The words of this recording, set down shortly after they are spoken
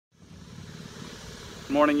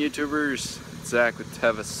Good morning, YouTubers. It's Zach with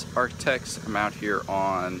Tevis Architects. I'm out here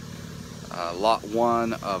on lot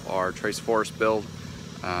 1 of our Trace Forest build.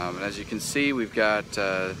 And as you can see, we've got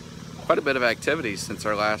quite a bit of activity since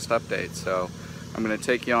our last update. So I'm going to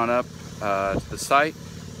take you on up to the site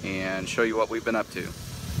and show you what we've been up to.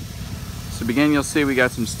 So to begin, you'll see we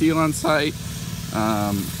got some steel on site.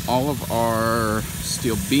 All of our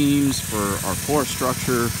steel beams for our floor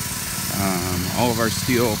structure, all of our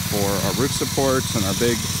steel for our roof supports, and our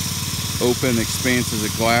big open expanses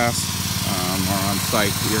of glass are on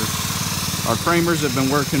site here. Our framers have been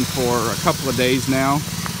working for a couple of days now.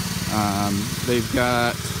 They've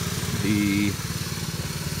got the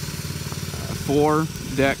floor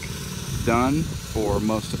deck done for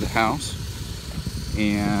most of the house,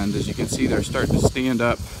 and as you can see, they're starting to stand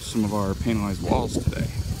up some of our panelized walls today.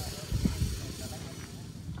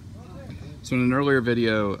 So in an earlier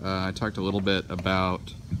video, I talked a little bit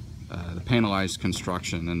about the panelized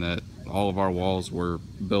construction, and that all of our walls were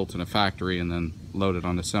built in a factory and then loaded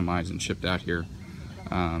onto semis and shipped out here.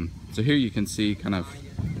 So here you can see kind of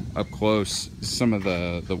up close some of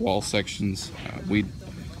the wall sections. We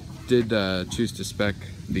did choose to spec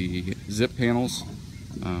the zip panels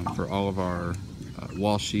for all of our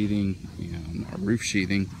wall sheathing and our roof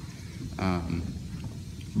sheathing.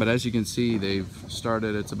 But as you can see, they've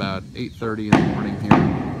started, it's about 8:30 in the morning here,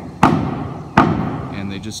 and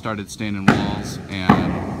they just started standing walls,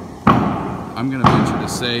 and I'm going to venture to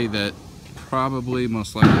say that probably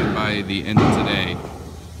most likely by the end of today,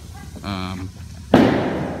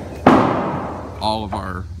 all of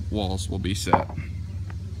our walls will be set.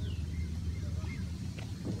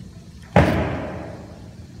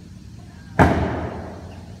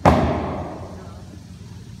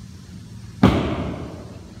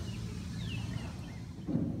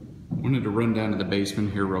 Wanted to run down to the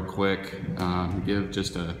basement here real quick, give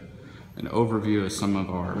just an overview of some of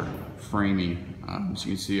our framing. So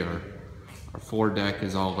you can see our floor deck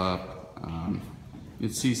is all up. You can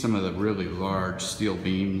see some of the really large steel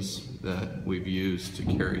beams that we've used to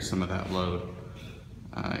carry some of that load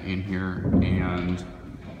in here, and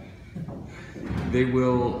they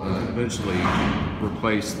will eventually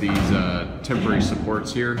replace these temporary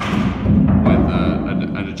supports here with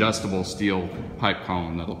an adjustable steel pipe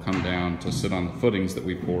column that'll come down to sit on the footings that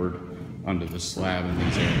we poured under the slab in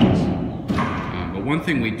these areas. But one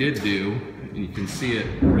thing we did do, and you can see it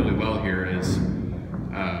really well here, is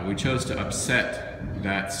we chose to upset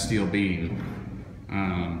that steel beam,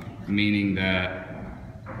 meaning that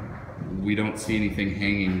we don't see anything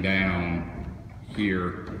hanging down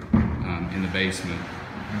here in the basement.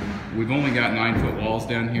 We've only got 9-foot walls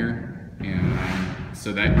down here, and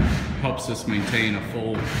so that helps us maintain a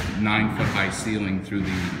full 9-foot high ceiling through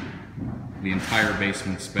the entire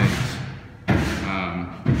basement space.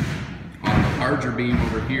 On the larger beam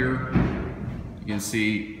over here, you can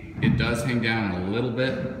see it does hang down a little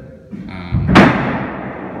bit.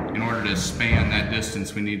 In order to span that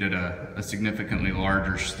distance, we needed a significantly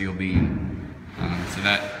larger steel beam. So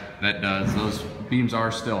that does, those beams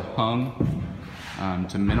are still hung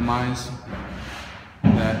to minimize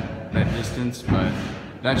that distance, but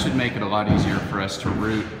that should make it a lot easier for us to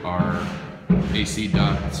route our AC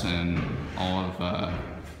ducts and all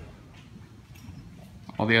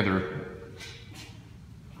the other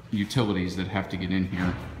utilities that have to get in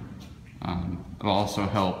here. It'll also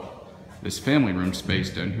help this family room space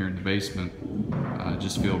down here in the basement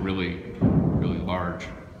just feel really, really large.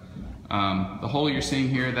 The hole you're seeing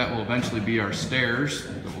here, that will eventually be our stairs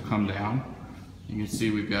that will come down. You can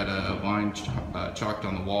see we've got a line chalked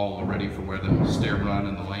on the wall already for where the stair run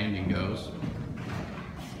and the landing goes.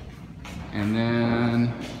 And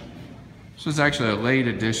then, this was actually a late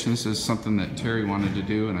addition. This is something that Terry wanted to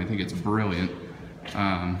do, and I think it's brilliant.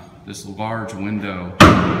 This large window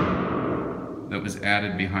that was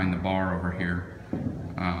added behind the bar over here.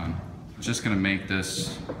 Just gonna make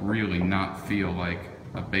this really not feel like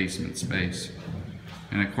a basement space.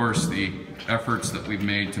 And of course, the efforts that we've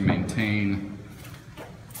made to maintain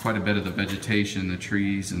quite a bit of the vegetation, the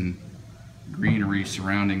trees and greenery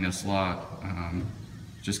surrounding this lot,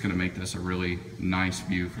 just going to make this a really nice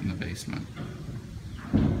view from the basement.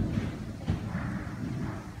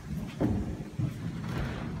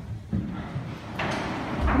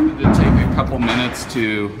 I wanted to take a couple minutes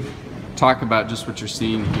to talk about just what you're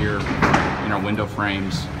seeing here in our window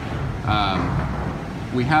frames.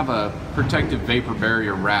 We have a protective vapor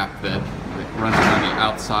barrier wrap that runs around the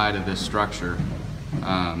outside of this structure.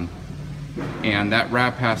 And that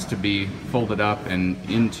wrap has to be folded up and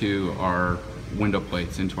into our window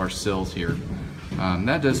plates, into our sills here.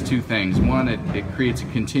 That does two things. One, it creates a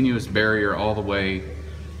continuous barrier all the way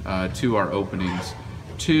to our openings.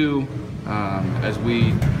 Two, as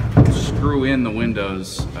we screw in the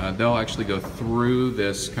windows, they'll actually go through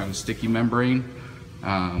this kind of sticky membrane,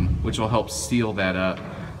 which will help seal that up.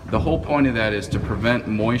 The whole point of that is to prevent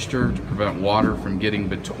moisture, to prevent water from getting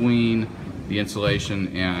between the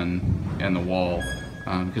insulation and the wall.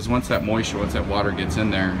 Because once that water gets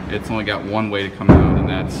in there, it's only got one way to come out, and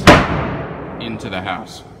that's into the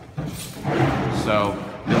house. So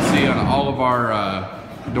you'll see on all of our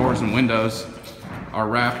doors and windows, our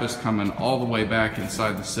wrap is coming all the way back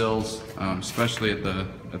inside the sills, especially at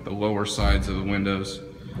the lower sides of the windows,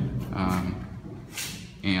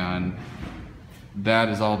 and that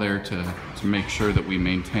is all there to make sure that we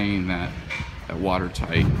maintain that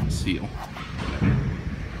watertight seal.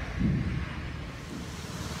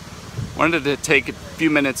 Wanted to take a few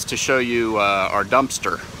minutes to show you our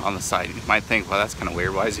dumpster on the site. You might think, well, that's kind of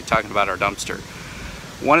weird. Why is he talking about our dumpster?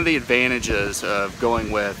 One of the advantages of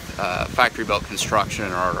going with factory-built construction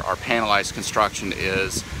or our panelized construction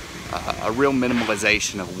is a real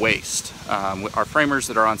minimalization of waste. Our framers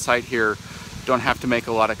that are on site here don't have to make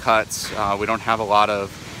a lot of cuts. We don't have a lot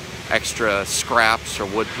of extra scraps or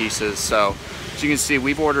wood pieces. So as you can see,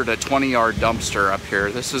 we've ordered a 20-yard dumpster up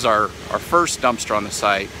here. This is our first dumpster on the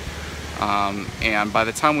site. And by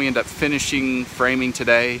the time we end up finishing framing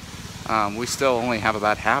today, we still only have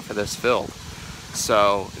about half of this filled.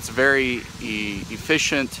 So it's a very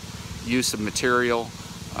efficient use of material.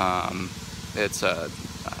 It's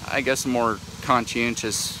I guess a more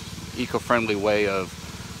conscientious, eco-friendly way of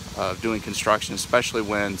doing construction, especially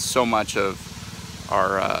when so much of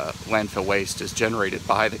our landfill waste is generated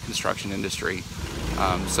by the construction industry.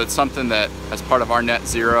 So it's something that, as part of our net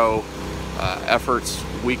zero efforts,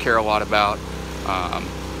 we care a lot about.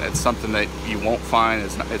 It's something that you won't find.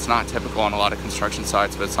 It's not typical on a lot of construction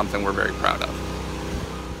sites, but it's something we're very proud of.